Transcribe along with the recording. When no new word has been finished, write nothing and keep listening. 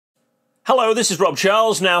Hello, this is Rob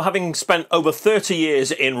Charles. Now, having spent over 30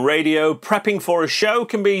 years in radio, prepping for a show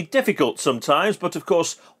can be difficult sometimes, but of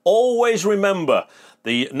course, always remember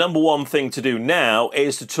the number one thing to do now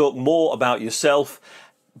is to talk more about yourself.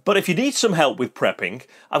 But if you need some help with prepping,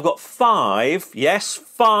 I've got five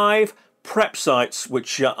prep sites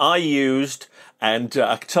which I used, and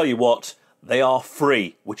I can tell you what, they are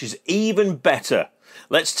free, which is even better.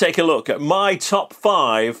 Let's take a look at my top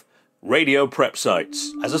 5 radio prep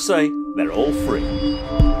sites. As I say, they're all free.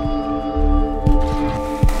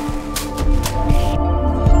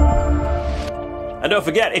 And don't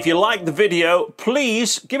forget, if you like the video,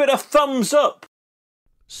 please give it a thumbs up.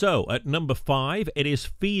 So, at number 5, it is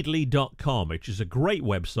Feedly.com, which is a great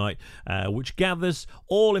website which gathers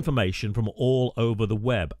all information from all over the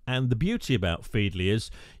web. And the beauty about Feedly is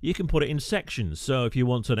you can put it in sections. So, if you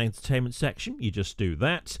want an entertainment section, you just do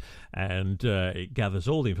that. And it gathers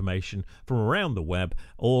all the information from around the web.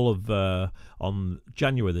 All of on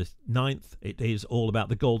January the 9th, it is all about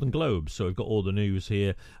the Golden Globes. So we've got all the news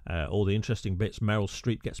here, all the interesting bits. Meryl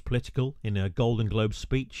Streep gets political in a Golden Globe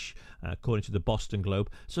speech, according to the Boston Globe.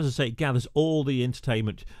 So as I say, it gathers all the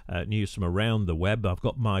entertainment news from around the web. I've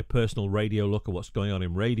got my personal radio look at what's going on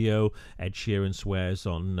in radio. Ed Sheeran swears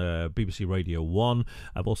on BBC Radio 1.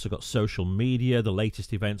 I've also got social media, the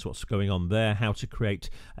latest events, what's going on there, how to create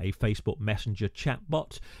a Facebook Messenger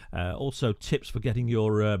chatbot. Also tips for getting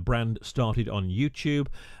your brand started on YouTube.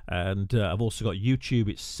 And I've also got YouTube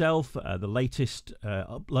itself, the latest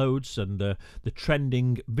uploads and the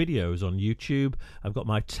trending videos on YouTube. I've got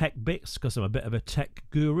my tech bits because I'm a bit of a tech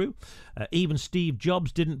guru. Even Steve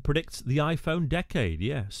Jobs didn't predict the iPhone decade.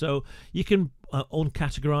 Yeah, so you can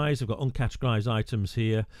uncategorize. I've got uncategorized items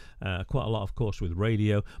here, quite a lot, of course, with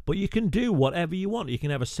radio, but you can do whatever you want. You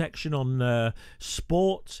can have a section on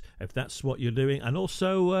sport, if that's what you're doing, and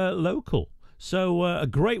also local. So a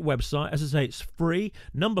great website. As I say, it's free.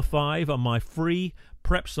 Number 5 on my free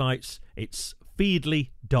prep sites, it's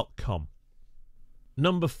Feedly.com.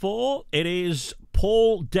 Number 4, it is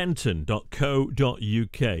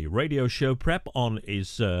pauldenton.co.uk. Radio show prep on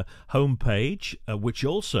his homepage, which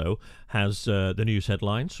also has the news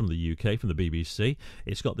headlines from the UK, from the BBC.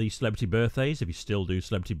 It's got the celebrity birthdays, if you still do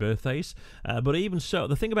celebrity birthdays. But even so,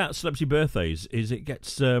 the thing about celebrity birthdays is it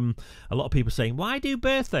gets a lot of people saying, why do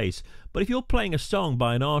birthdays? But if you're playing a song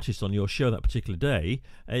by an artist on your show that particular day,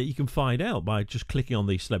 you can find out by just clicking on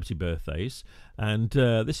the celebrity birthdays. And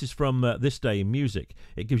this is from This Day in Music.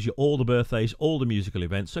 It gives you all the birthdays, all the musical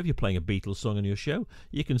events. So if you're playing a Beatles song on your show,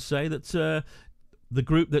 you can say that the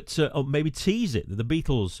group that, or maybe tease it, that the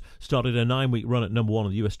Beatles started a 9-week run at number 1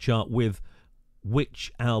 on the US chart with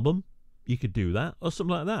which album. You could do that, or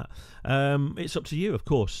something like that. It's up to you, of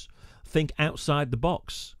course. Think outside the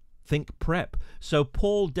box. Think prep. So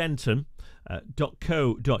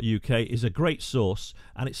pauldenton.co.uk is a great source,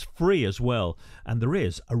 and it's free as well. And there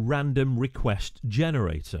is a random request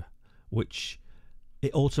generator, which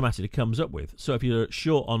it automatically comes up with. So if you're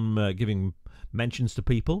short on giving mentions to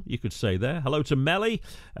people, you could say there, hello to Melly,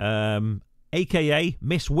 aka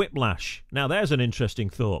Miss Whiplash. Now there's an interesting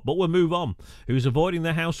thought, but we'll move on. Who's avoiding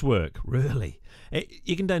the housework? Really?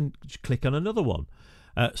 You can then click on another one.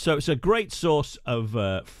 So it's a great source of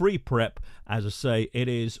free prep. As I say, it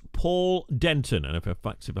is Paul Denton, and if I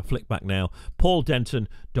flick back now,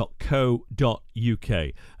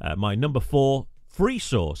 pauldenton.co.uk. My number 4 free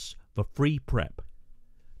source for free prep.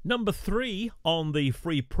 Number 3 on the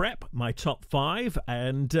free prep, my top 5,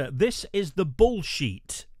 and this is the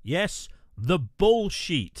Bullsheet. Yes, the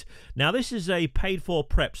Bullsheet. Now this is a paid-for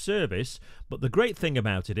prep service, but the great thing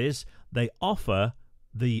about it is they offer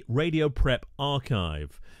the Radio Prep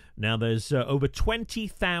Archive. Now there's over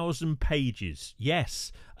 20,000 pages,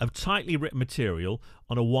 yes, of tightly written material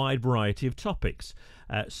on a wide variety of topics.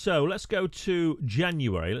 So let's go to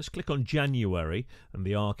January. Let's click on January and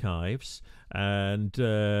the archives, and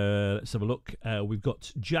let's have a look. We've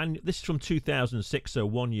got this is from 2006, so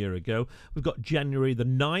 1 year ago. We've got January the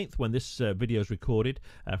 9th when this video is recorded,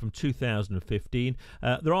 from 2015.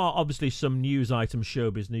 There are obviously some news items,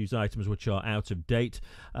 showbiz news items, which are out of date,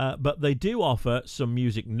 but they do offer some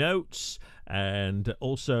music notes and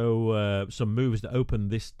also some movies that open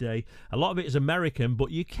this day. A lot of it is American,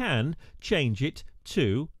 but you can change it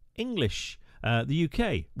to English. The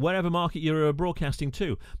UK, wherever market you're broadcasting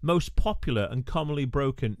to. Most popular and commonly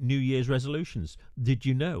broken New Year's resolutions. Did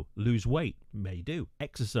you know? Lose weight. May do.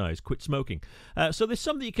 Exercise. Quit smoking. So there's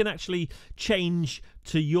something you can actually change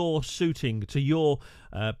to your suiting, to your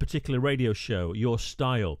particular radio show, your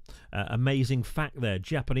style. Amazing fact there.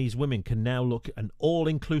 Japanese women can now look an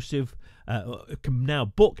all-inclusive, can now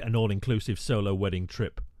book an all-inclusive solo wedding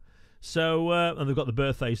trip. So, and they've got the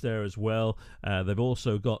birthdays there as well. They've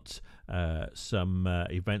also got some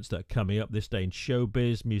events that are coming up this day in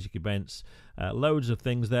showbiz, music events, loads of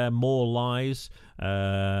things there, more lies.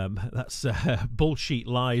 That's bullshit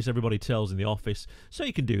lies everybody tells in the office. So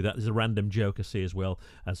you can do that. There's a random joke I see as well,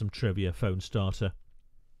 and some trivia phone starter.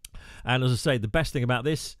 And as I say, the best thing about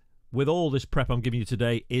this, with all this prep I'm giving you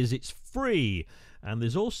today, is it's free. And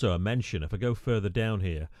there's also a mention, if I go further down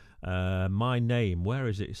here, my name, where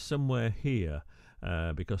is it? It's somewhere here.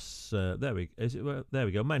 Because there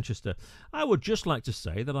we go, Manchester. I would just like to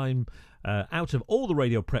say that I'm out of all the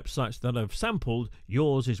radio prep sites that I've sampled,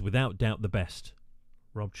 yours is without doubt the best.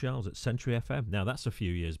 Rob Charles at Century FM. Now that's a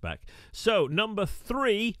few years back. So number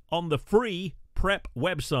 3 on the free prep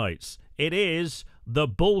websites, it is the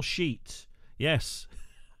Bullsheet. Yes,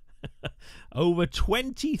 over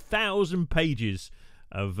 20,000 pages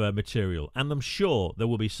of material, and I'm sure there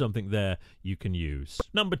will be something there you can use.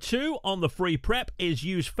 Number 2 on the free prep is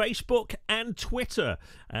use Facebook and Twitter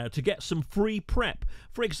to get some free prep.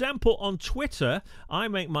 For example, on Twitter, I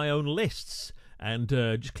make my own lists. And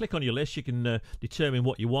just click on your list. You can determine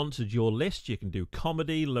what you want as your list. You can do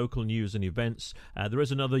comedy, local news and events. There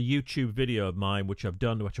is another YouTube video of mine which I've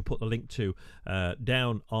done, which I'll put the link to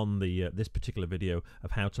down on the this particular video of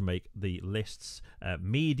how to make the lists.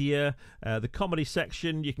 Media, the comedy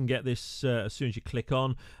section, you can get this as soon as you click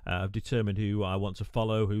on. I've determined who I want to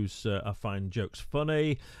follow, who's I find jokes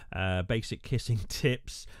funny, basic kissing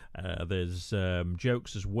tips. There's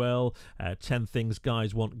jokes as well. 10 things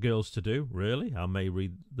guys want girls to do. Really? I may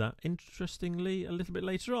read that interestingly a little bit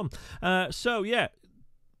later on. So yeah,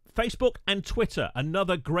 Facebook and Twitter,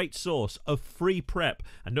 another great source of free prep.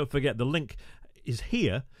 And don't forget, the link is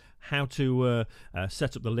here, how to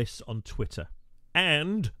set up the lists on Twitter.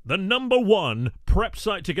 And the number 1 prep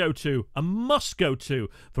site to go to, a must go to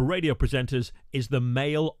for radio presenters, is the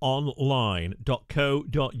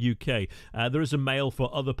mailonline.co.uk. There is a mail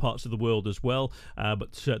for other parts of the world as well,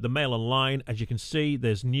 but the Mail Online, as you can see,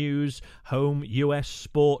 there's news, home, US,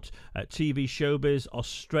 sport, TV, showbiz,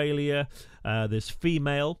 Australia. There's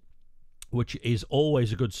female, which is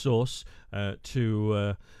always a good source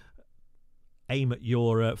to aim at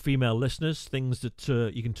your female listeners, things that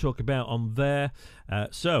you can talk about on there.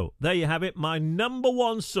 So there you have it. My number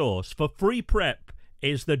 1 source for free prep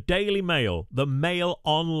is the Daily Mail, the Mail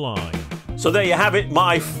Online. So there you have it,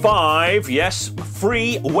 my 5, yes,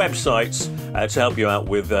 free websites to help you out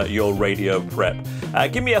with your radio prep.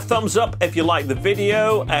 Give me a thumbs up if you like the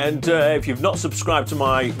video, and if you've not subscribed to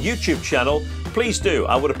my YouTube channel, please do.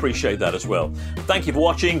 I would appreciate that as well. Thank you for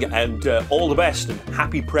watching, and all the best, and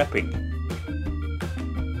happy prepping.